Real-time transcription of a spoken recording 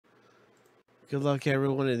Good luck,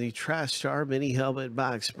 everyone, in the TriStar Mini Helmet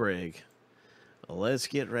Box Break. Let's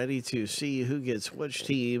get ready to see who gets which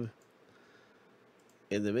team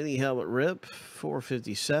in the Mini Helmet Rip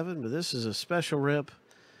 457. But this is a special rip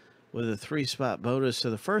with a 3-spot bonus. So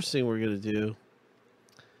the first thing we're going to do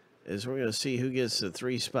is we're going to see who gets the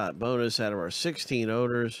 3-spot bonus out of our 16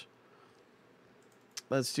 owners.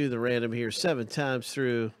 Let's do the random here 7 times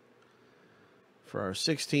through for our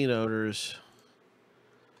 16 owners.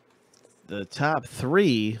 The top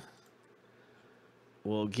 3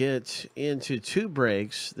 will get into 2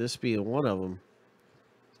 breaks, this being one of them.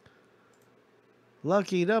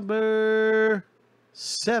 Lucky number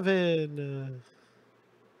 7.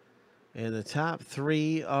 And the top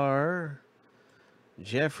 3 are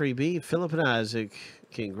Jeffrey B., Philip, and Isaac.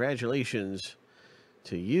 Congratulations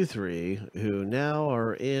to you 3 who now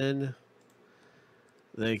are in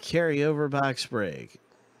the carryover box break.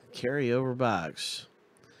 Carryover box.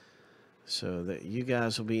 So that you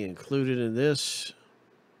guys will be included in this.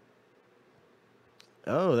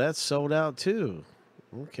 Oh, that's sold out too.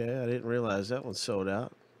 Okay, I didn't realize that one sold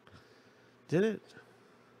out. Did it?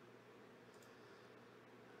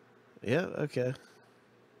 Yeah, okay.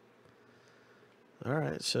 All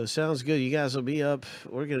right, so sounds good. You guys will be up.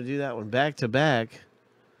 We're going to do that one back to back.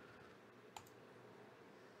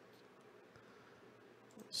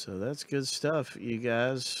 So that's good stuff, you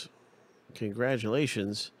guys.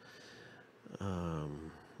 Congratulations.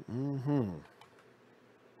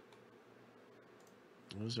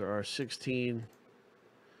 Those are our 16.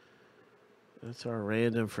 That's our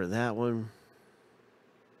random for that one.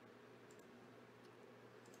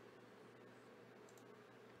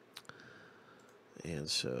 And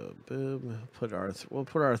so, boom, we'll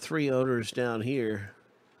put our 3 owners down here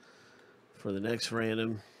for the next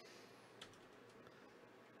random.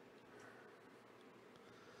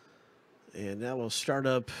 And now we'll start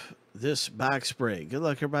up this box break. Good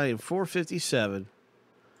luck, everybody, in 457.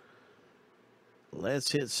 Let's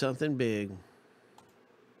hit something big.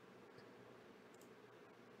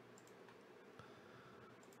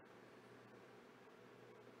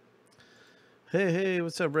 Hey,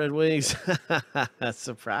 what's up, Red Wings?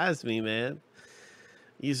 Surprised me, man.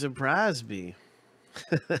 You surprised me.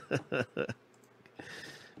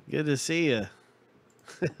 Good to see you.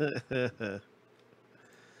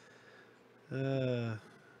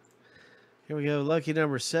 Here we go, lucky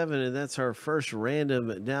number 7, and that's our first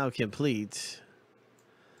random now complete.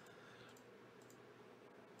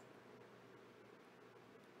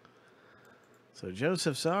 So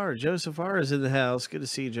Joseph R is in the house. Good to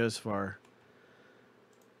see you, Joseph R.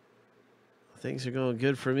 Things are going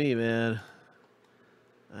good for me, man.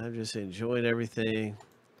 I'm just enjoying everything.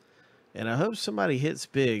 And I hope somebody hits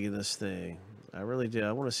big in this thing. I really do.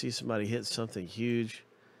 I want to see somebody hit something huge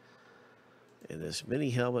in this mini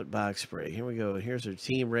helmet box break. Here we go. Here's our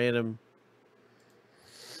team random.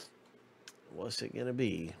 What's it going to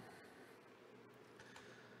be?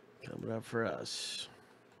 Coming up for us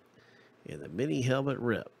in the mini helmet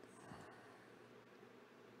rip.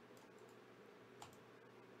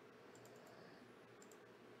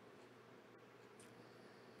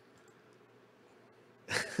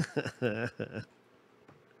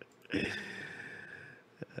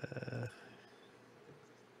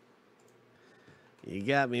 You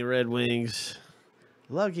got me, Red Wings.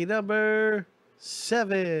 Lucky number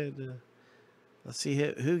 7. Let's see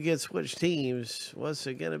who gets which teams. What's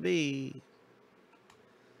it going to be?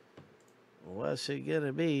 What's it going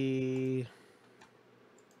to be?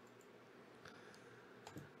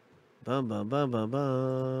 Bum, bum, bum, bum,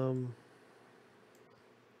 bum.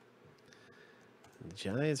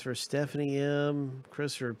 Giants for Stephanie M.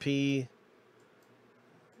 Christopher P.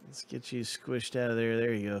 Let's get you squished out of there.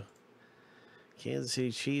 There you go. Kansas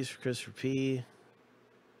City Chiefs for Christopher P.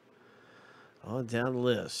 On down the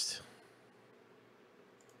list.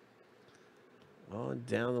 On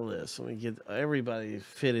down the list. Let me get everybody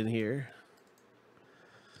fit in here.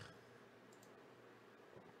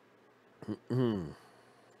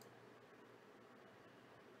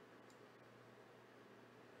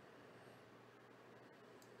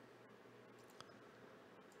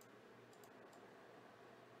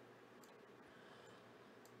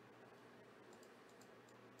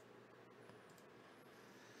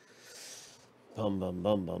 Bum, bum,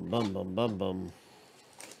 bum, bum, bum, bum, bum, bum.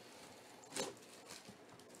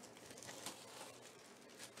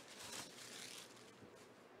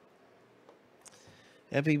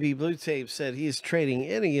 FEB Blue Tape said he's trading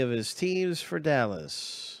any of his teams for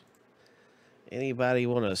Dallas. Anybody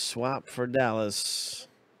want to swap for Dallas?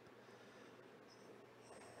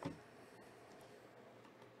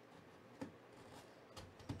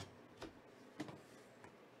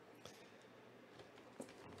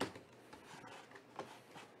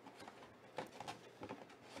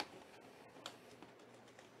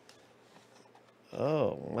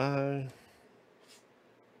 my.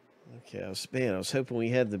 Okay, I was hoping we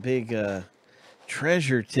had the big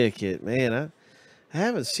treasure ticket. Man, I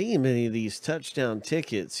haven't seen many of these touchdown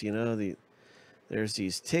tickets. You know, there's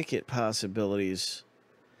these ticket possibilities,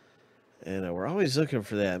 and we're always looking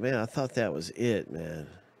for that. Man, I thought that was it, man.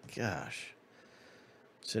 Gosh.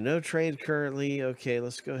 So no trade currently. Okay,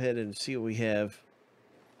 let's go ahead and see what we have.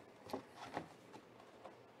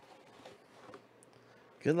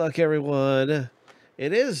 Good luck, everyone.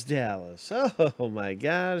 It is Dallas. Oh, my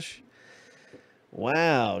gosh.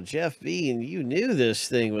 Wow, Jeff Bean, you knew this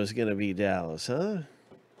thing was going to be Dallas, huh?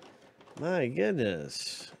 My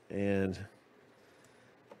goodness. And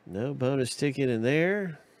no bonus ticket in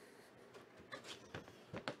there.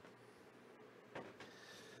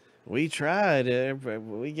 We tried.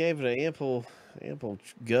 We gave it an ample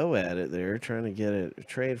go at it there, trying to get a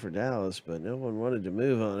trade for Dallas, but no one wanted to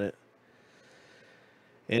move on it.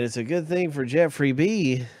 And it's a good thing for Jeffrey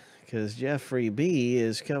B, because Jeffrey B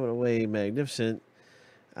is coming away magnificent.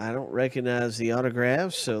 I don't recognize the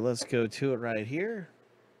autographs, so let's go to it right here.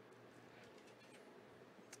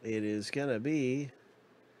 It is going to be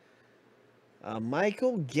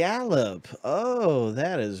Michael Gallup. Oh,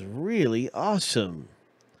 that is really awesome.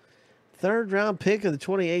 Third round pick of the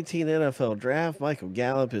 2018 NFL Draft. Michael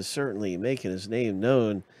Gallup is certainly making his name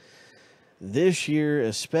known this year,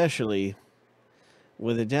 especially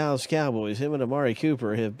with the Dallas Cowboys. Him and Amari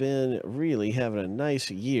Cooper have been really having a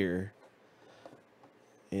nice year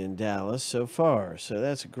in Dallas so far. So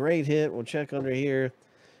that's a great hit. We'll check under here.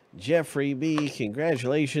 Jeffrey B,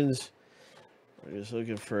 congratulations. We're just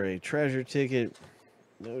looking for a treasure ticket.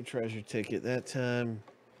 No treasure ticket that time.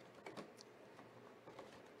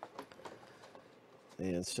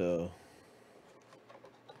 And so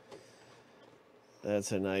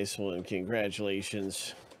that's a nice one.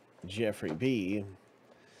 Congratulations, Jeffrey B.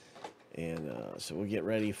 And so we'll get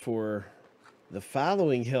ready for the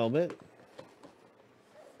following helmet.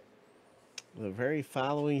 The very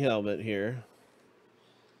following helmet here.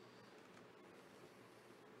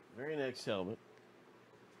 Very next helmet.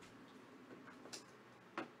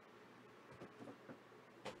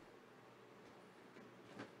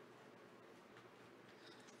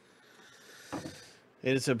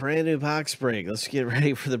 It's a brand new box break. Let's get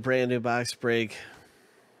ready for the brand new box break.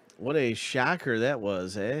 What a shocker that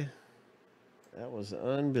was, eh? That was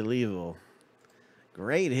unbelievable.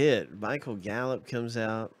 Great hit. Michael Gallup comes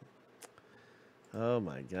out. Oh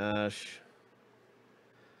my gosh.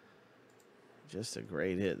 Just a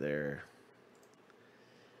great hit there.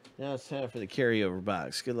 Now it's time for the carryover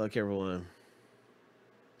box. Good luck, everyone.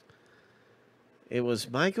 It was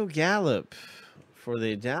Michael Gallup for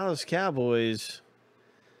the Dallas Cowboys.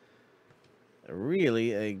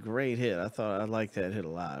 Really a great hit. I liked that hit a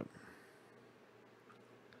lot.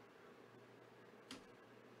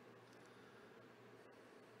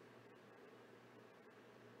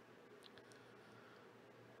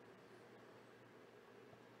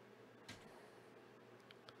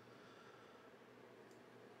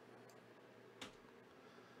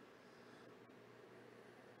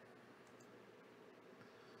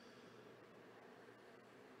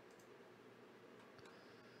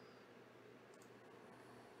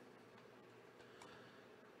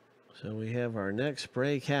 So we have our next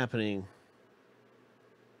break happening.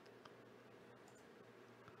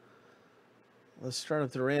 Let's start up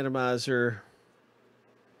the randomizer.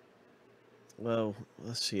 Well,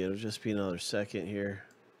 let's see. It'll just be another second here.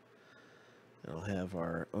 I'll have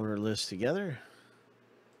our owner list together.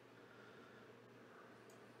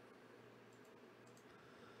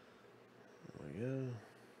 There we go.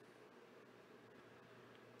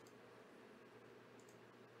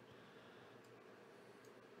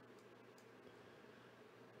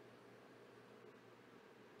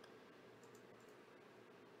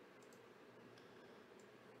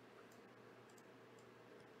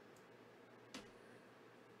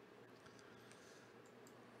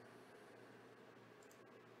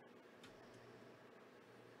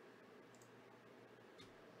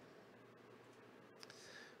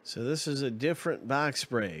 So this is a different box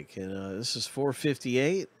break, and this is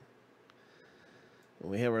 458.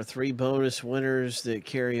 And we have our 3 bonus winners that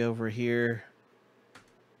carry over here.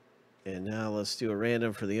 And now let's do a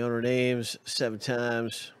random for the owner names 7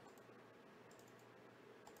 times.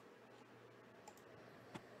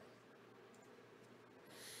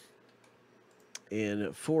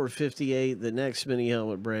 And 458, the next mini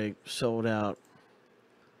helmet break sold out.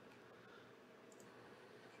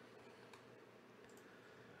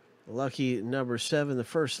 Lucky number 7. The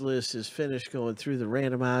first list is finished going through the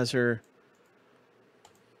randomizer.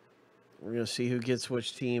 We're going to see who gets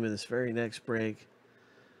which team in this very next break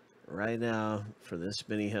right now for this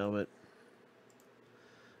mini helmet.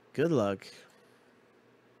 Good luck.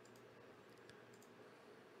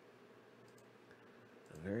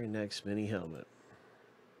 The very next mini helmet.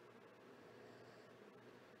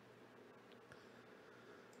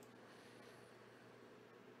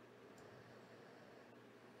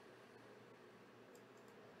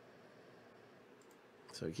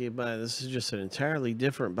 So keep in mind, this is just an entirely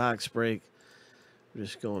different box break. We're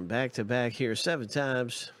just going back to back here 7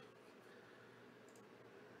 times.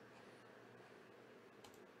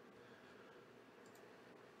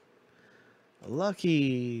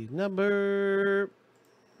 Lucky number.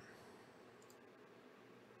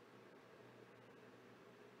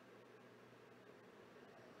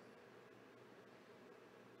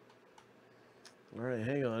 All right,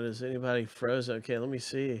 hang on. Is anybody frozen? Okay, let me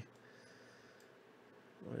see.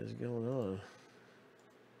 What is going on?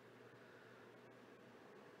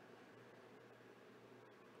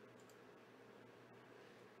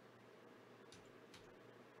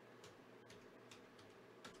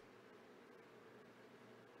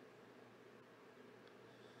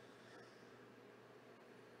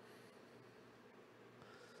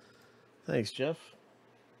 Thanks, Jeff.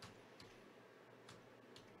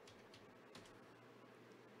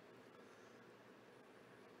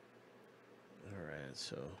 All right,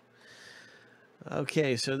 so.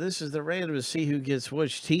 Okay, so this is the random to see who gets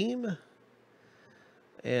which team.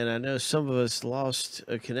 And I know some of us lost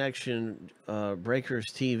a connection. Breakers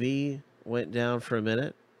TV went down for a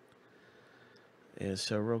minute. And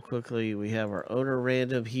so real quickly, we have our owner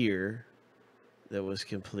random here that was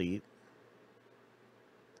complete.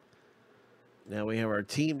 Now we have our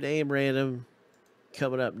team name random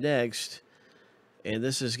coming up next. And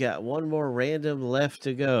this has got one more random left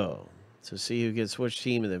to go to see who gets which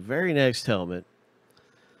team in the very next helmet.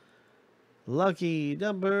 Lucky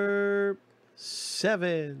number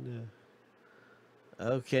 7.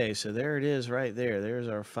 Okay, so there it is right there. There's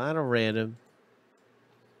our final random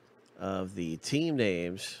of the team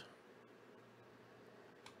names.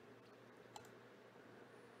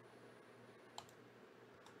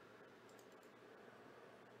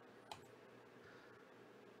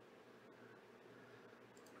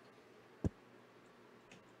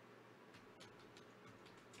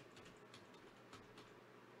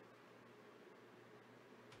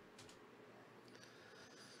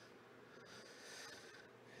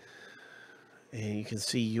 And you can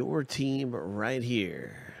see your team right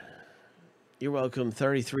here. You're welcome,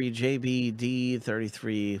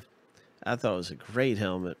 33JBD33. I thought it was a great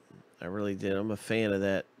helmet. I really did. I'm a fan of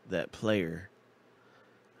that player.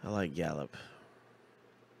 I like Gallup.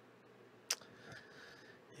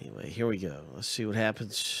 Anyway, here we go. Let's see what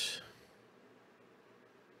happens.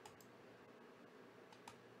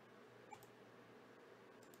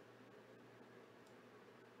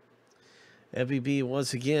 FBB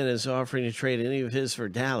once again is offering to trade any of his for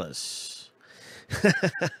Dallas.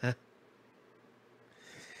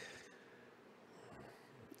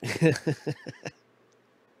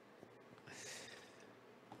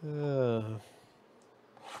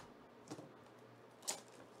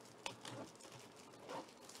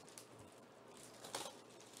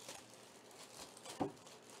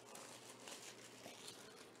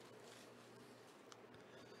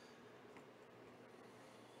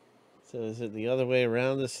 So is it the other way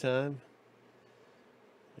around this time?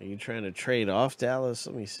 Are you trying to trade off Dallas?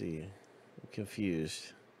 Let me see. I'm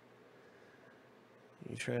confused.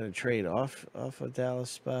 You trying to trade off a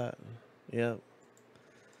Dallas spot? Yep.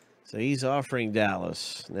 So he's offering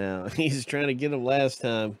Dallas now. He's trying to get him last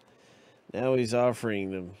time. Now he's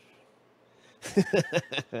offering them.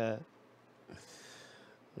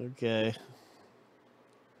 Okay.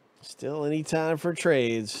 Still any time for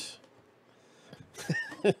trades.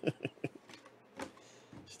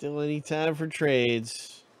 Still any time for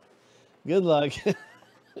trades. Good luck.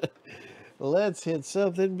 Let's hit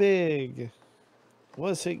something big.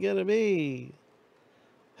 What's it going to be?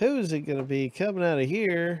 Who's it going to be coming out of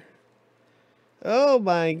here? Oh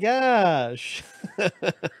my gosh.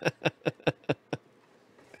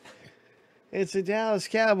 It's the Dallas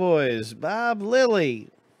Cowboys. Bob Lilly.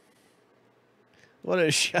 What a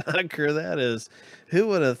shocker that is. Who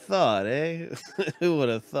would have thought, eh? Who would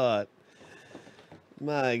have thought?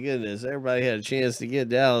 My goodness, everybody had a chance to get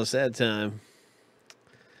Dallas that time.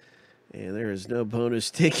 And there is no bonus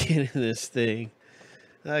ticket in this thing.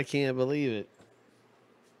 I can't believe it.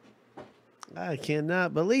 I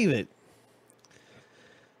cannot believe it.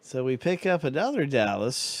 So we pick up another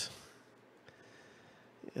Dallas.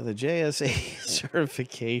 The JSA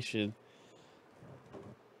certification.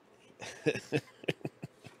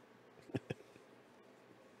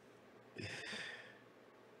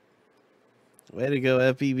 Way to go,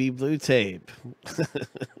 FBB Blue Tape.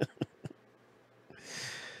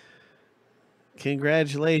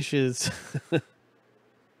 Congratulations.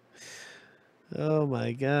 Oh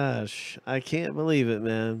my gosh. I can't believe it,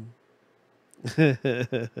 man.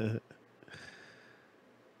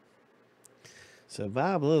 So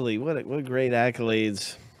Bob Lilly, what great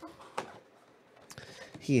accolades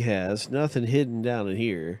he has. Nothing hidden down in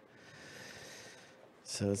here.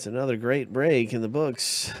 So it's another great break in the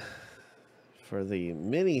books for the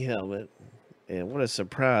mini helmet. And what a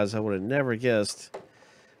surprise. I would have never guessed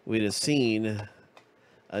we'd have seen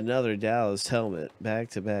another Dallas helmet,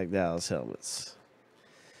 back-to-back Dallas helmets.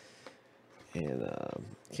 And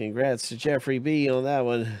congrats to Jeffrey B on that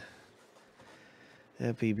one.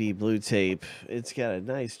 FPB Blue Tape. It's got a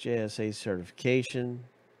nice JSA certification.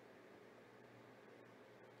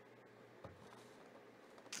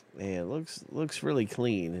 And looks really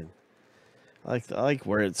clean. And I like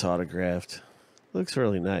where it's autographed. Looks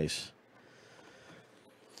really nice.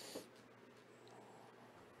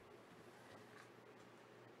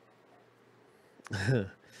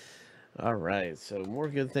 All right, so more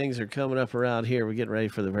good things are coming up around here. We're getting ready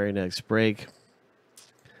for the very next break.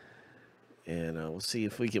 And we'll see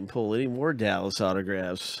if we can pull any more Dallas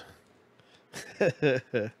autographs.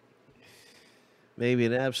 Maybe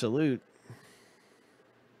an absolute.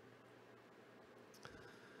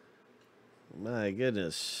 My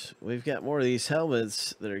goodness. We've got more of these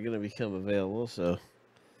helmets that are going to become available. So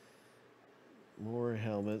more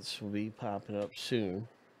helmets will be popping up soon.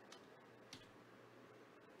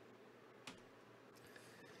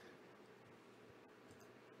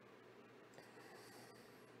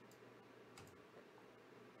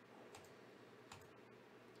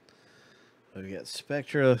 We've got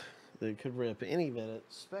Spectra that could rip any minute.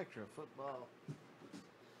 Spectra football.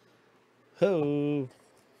 Ho!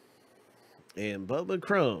 And Bubba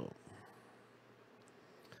Chrome.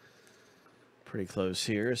 Pretty close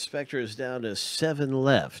here. Spectra is down to 7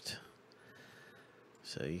 left.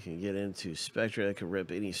 So you can get into Spectra that could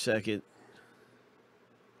rip any second.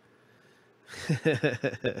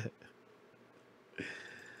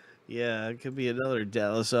 Yeah, it could be another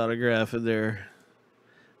Dallas autograph in there.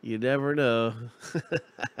 You never know.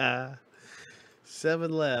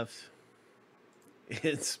 7 left.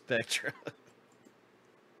 It's Spectra.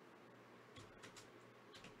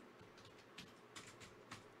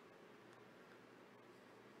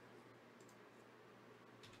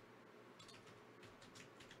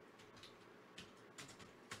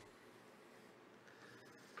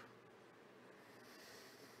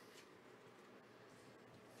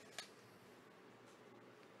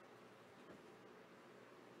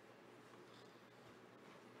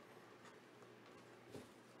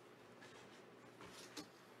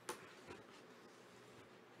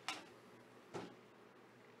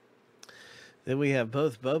 Then we have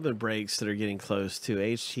both Bowman breaks that are getting close to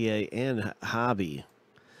HTA and Hobby.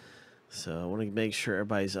 So I want to make sure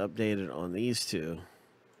everybody's updated on these two.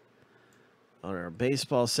 On our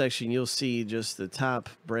baseball section, you'll see just the top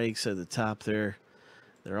breaks at the top there.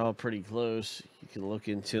 They're all pretty close. You can look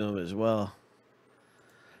into them as well.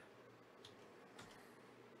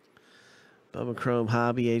 Bubba Chrome,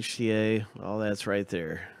 Hobby, HTA, all that's right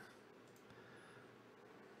there.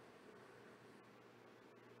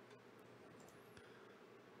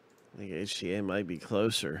 I think HTA might be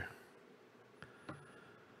closer.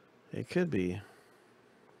 It could be.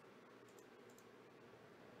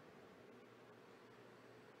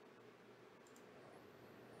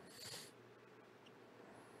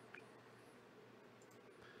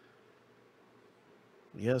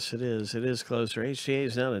 Yes, it is. It is closer. HTA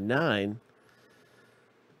is down to 9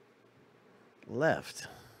 left.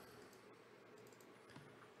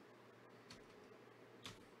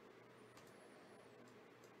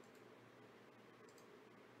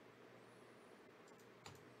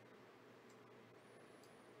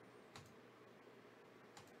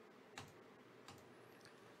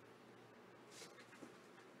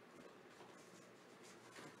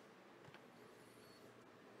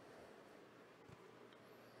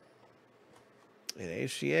 And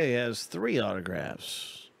HTA has 3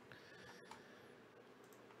 autographs.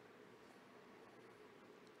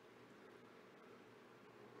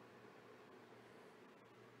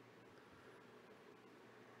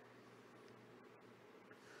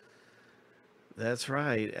 That's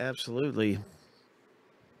right, absolutely.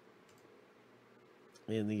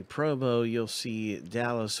 In the promo, you'll see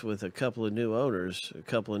Dallas with a couple of new owners, a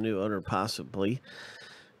couple of new owner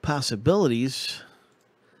possibilities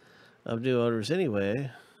of new owners anyway.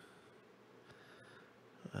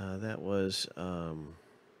 That was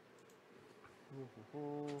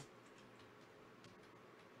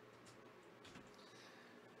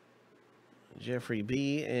Jeffrey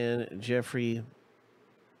B. and Jeffrey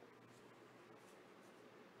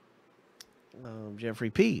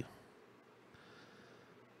P.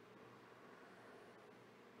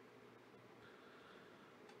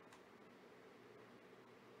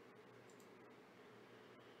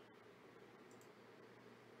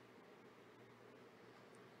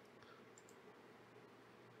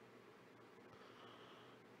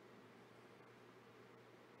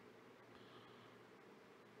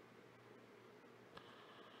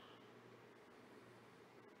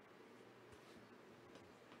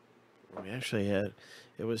 We actually had,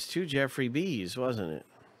 it was 2 Jeffrey B's, wasn't it?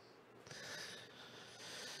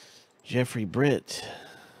 Jeffrey Britt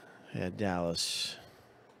had Dallas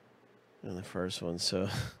in the first one. So,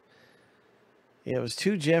 yeah, it was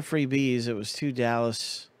 2 Jeffrey B's. It was 2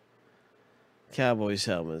 Dallas Cowboys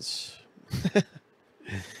helmets.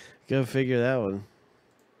 Go figure that one.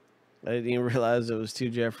 I didn't even realize it was 2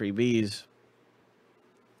 Jeffrey B's.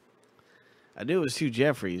 I knew it was 2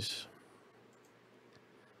 Jeffreys.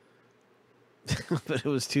 But it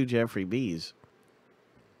was 2 Jeffrey B's.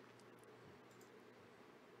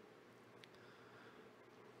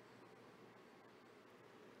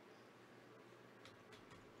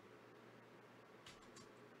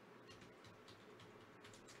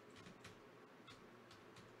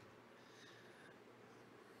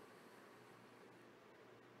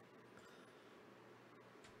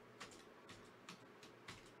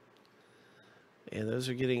 And those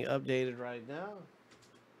are getting updated right now.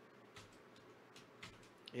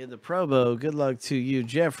 In the promo, good luck to you,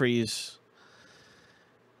 Jeffries,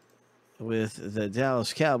 with the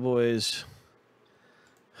Dallas Cowboys.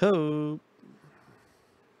 Hope.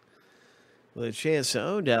 With a chance to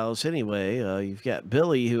own Dallas anyway. You've got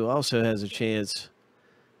Billy, who also has a chance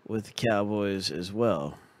with the Cowboys as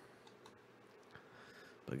well.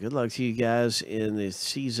 But good luck to you guys in the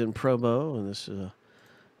season promo. And this is a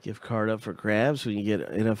gift card up for grabs when you get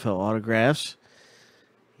NFL autographs.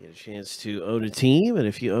 You get a chance to own a team. And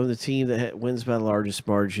if you own the team that wins by the largest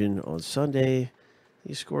margin on Sunday,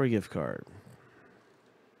 you score a gift card.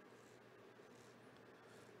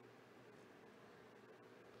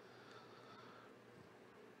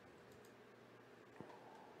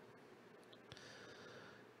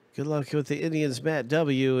 Good luck with the Indians, Matt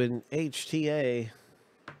W. and HTA.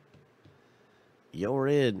 You're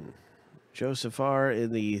in. Joseph R.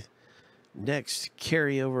 in the next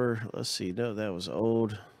carryover. Let's see. No, that was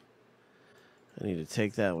old. I need to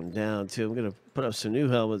take that one down, too. I'm going to put up some new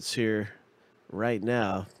helmets here right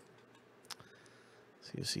now.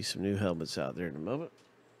 So you'll see some new helmets out there in a moment.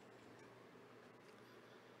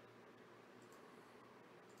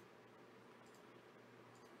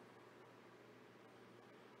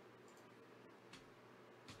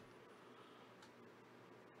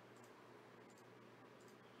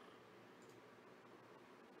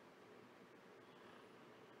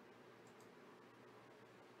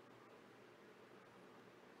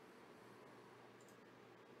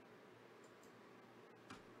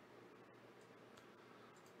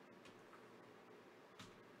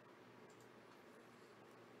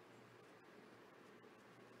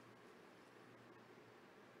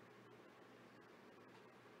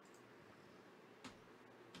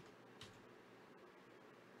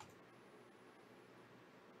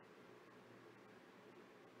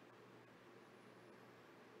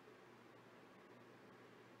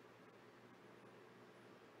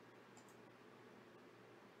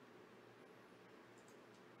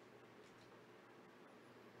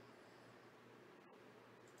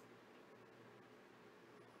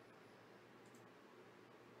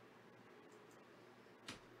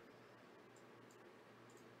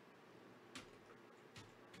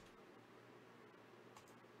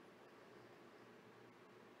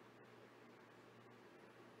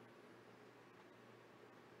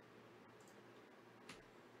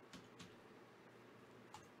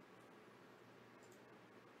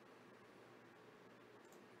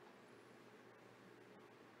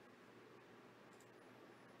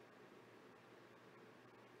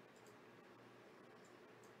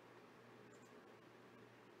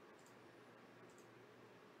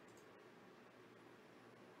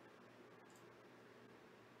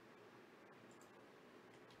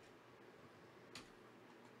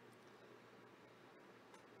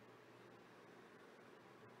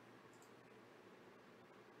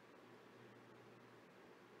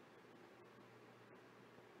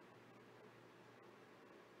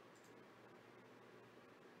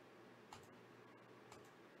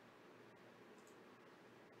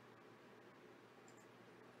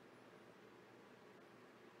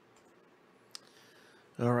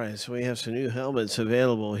 All right, so we have some new helmets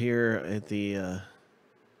available here at the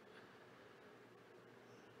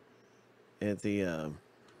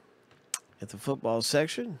at the football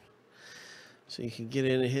section. So you can get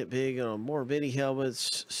in and hit big on more mini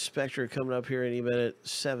helmets. Spectre coming up here any minute.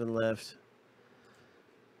 7 left.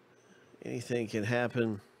 Anything can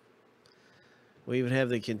happen. We even have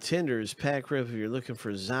the contenders pack rip if you're looking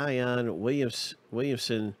for Zion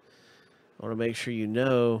Williamson. I want to make sure you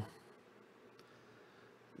know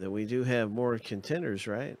that we do have more contenders,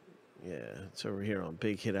 right? Yeah, it's over here on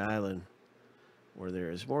Big Hit Island where there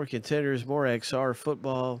is more contenders, more XR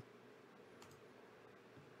football.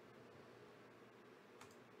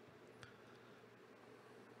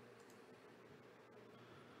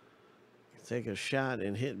 Take a shot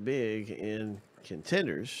and hit big in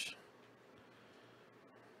contenders.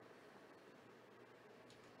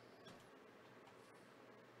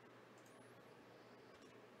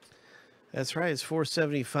 That's right. It's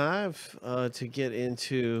 475 to get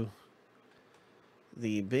into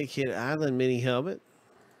the Big Hit Island mini helmet.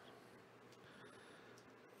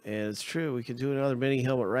 And it's true. We could do another mini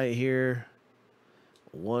helmet right here.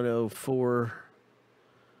 104,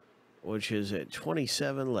 which is at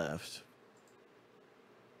 27 left.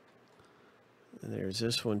 And there's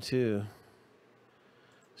this one too.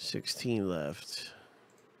 16 left.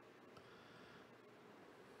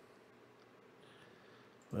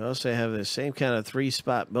 We also have the same kind of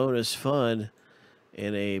 3-spot bonus fun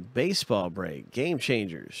in a baseball break. Game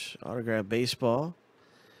Changers. Autograph baseball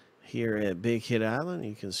here at Big Hit Island.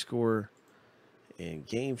 You can score in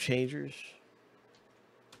Game Changers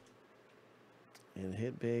and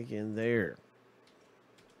hit big in there.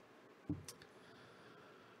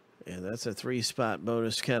 And that's a 3-spot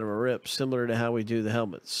bonus kind of a rip, similar to how we do the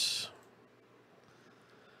helmets.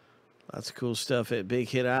 Lots of cool stuff at Big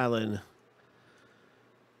Hit Island.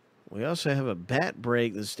 We also have a bat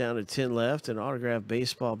break that's down to 10 left, an autographed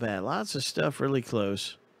baseball bat. Lots of stuff really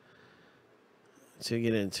close to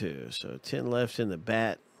get into. So 10 left in the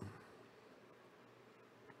bat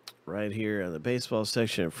right here on the baseball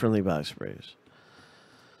section of Friendly Box Sprays.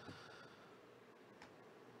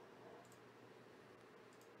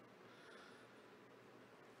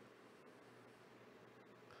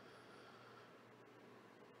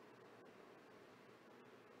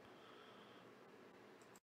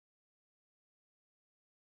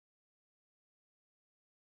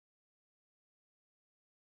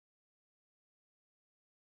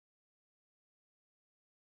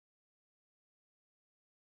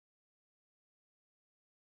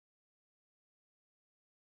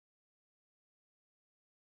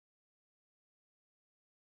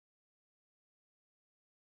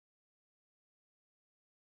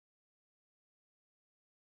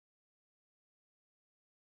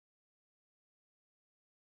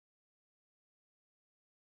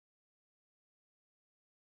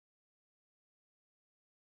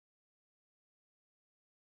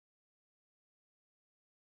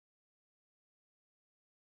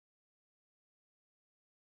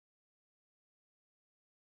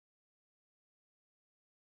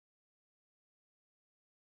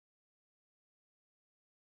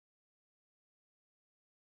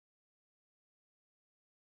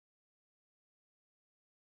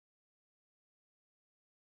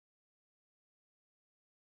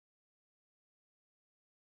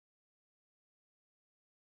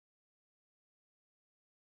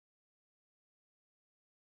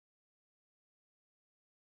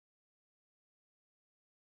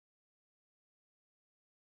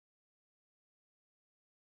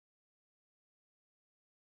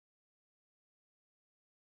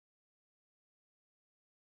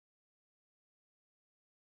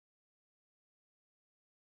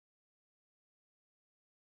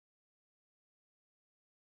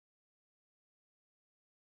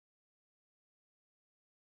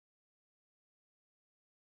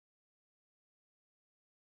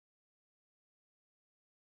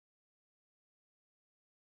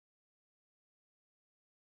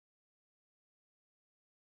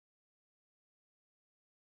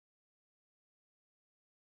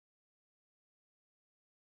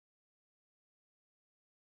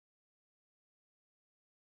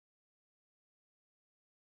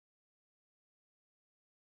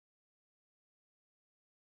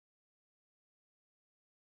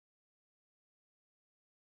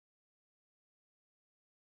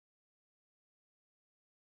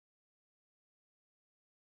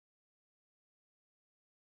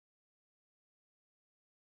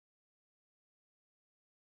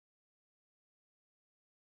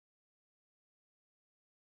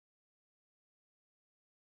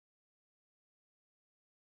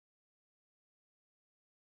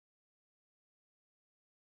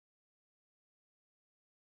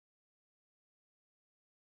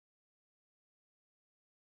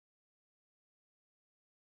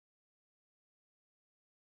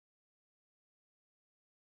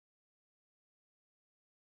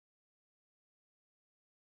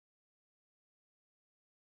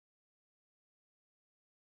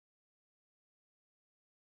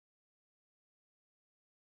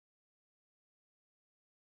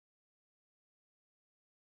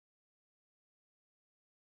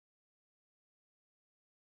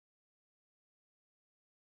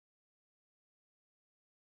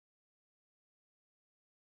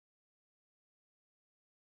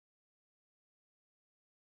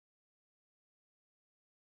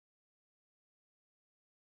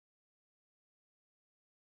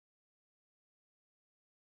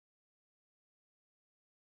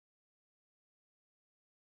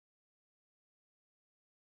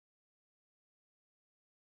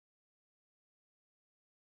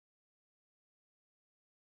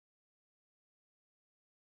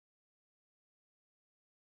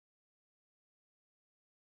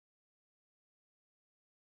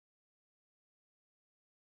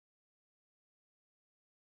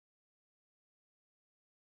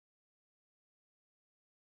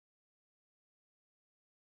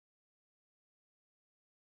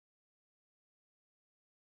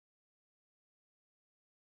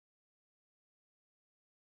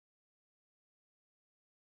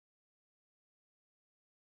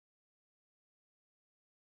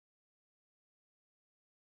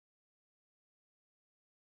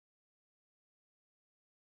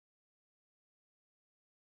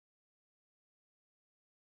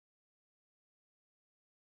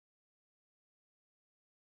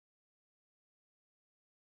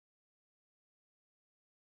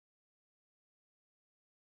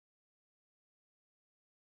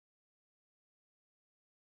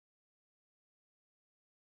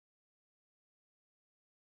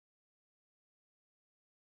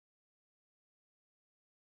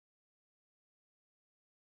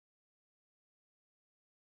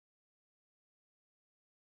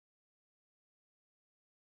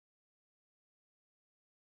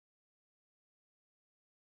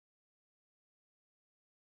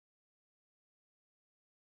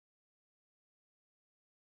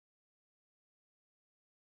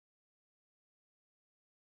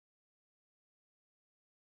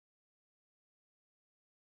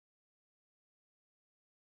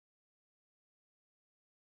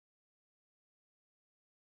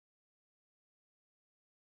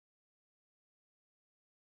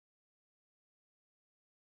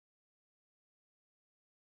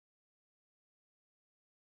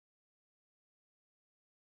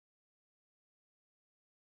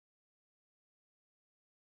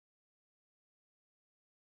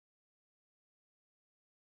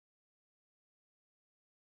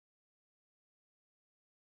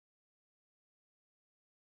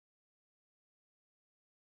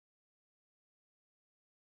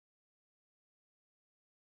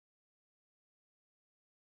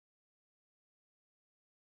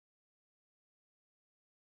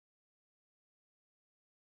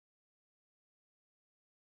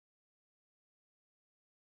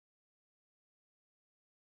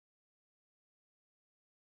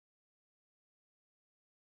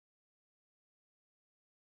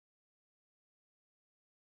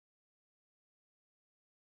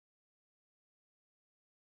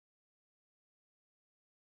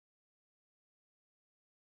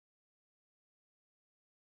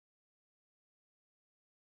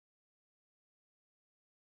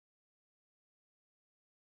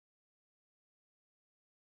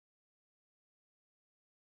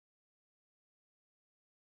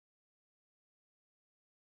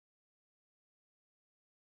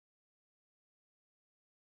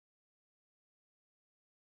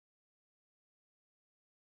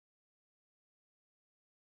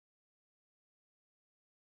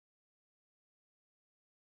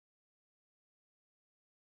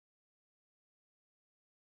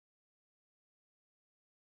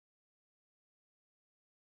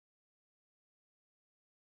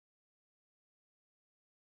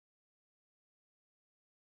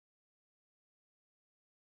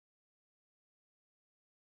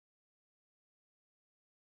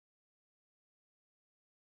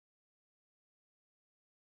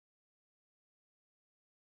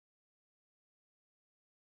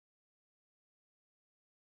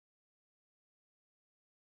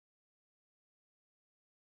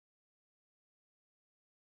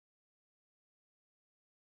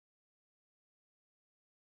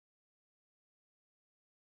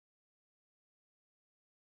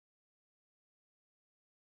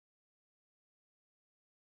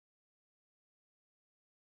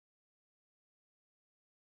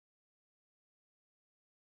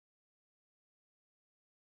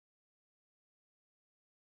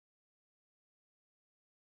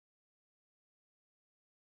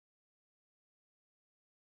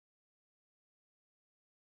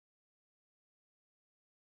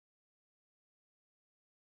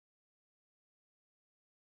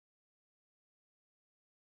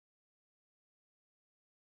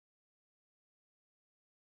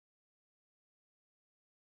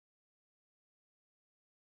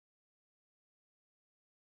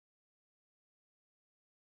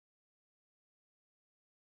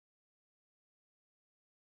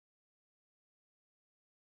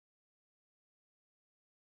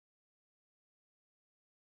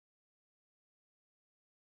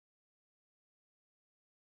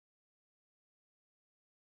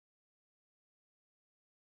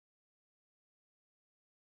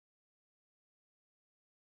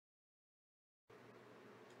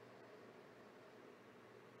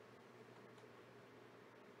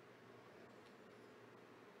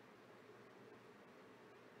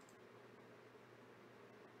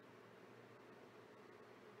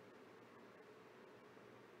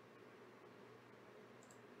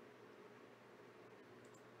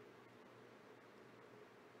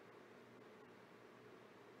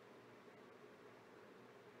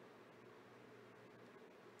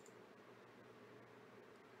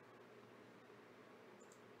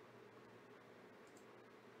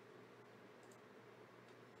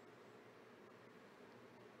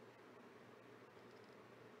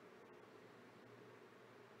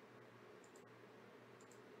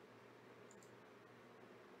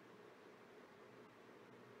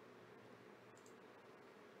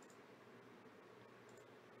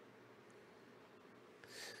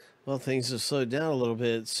 Well, things have slowed down a little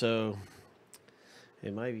bit, so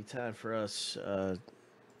it might be time for us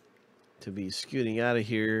to be scooting out of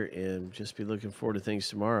here and just be looking forward to things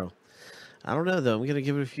tomorrow. I don't know, though. I'm going to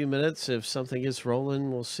give it a few minutes. If something gets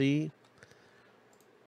rolling, we'll see.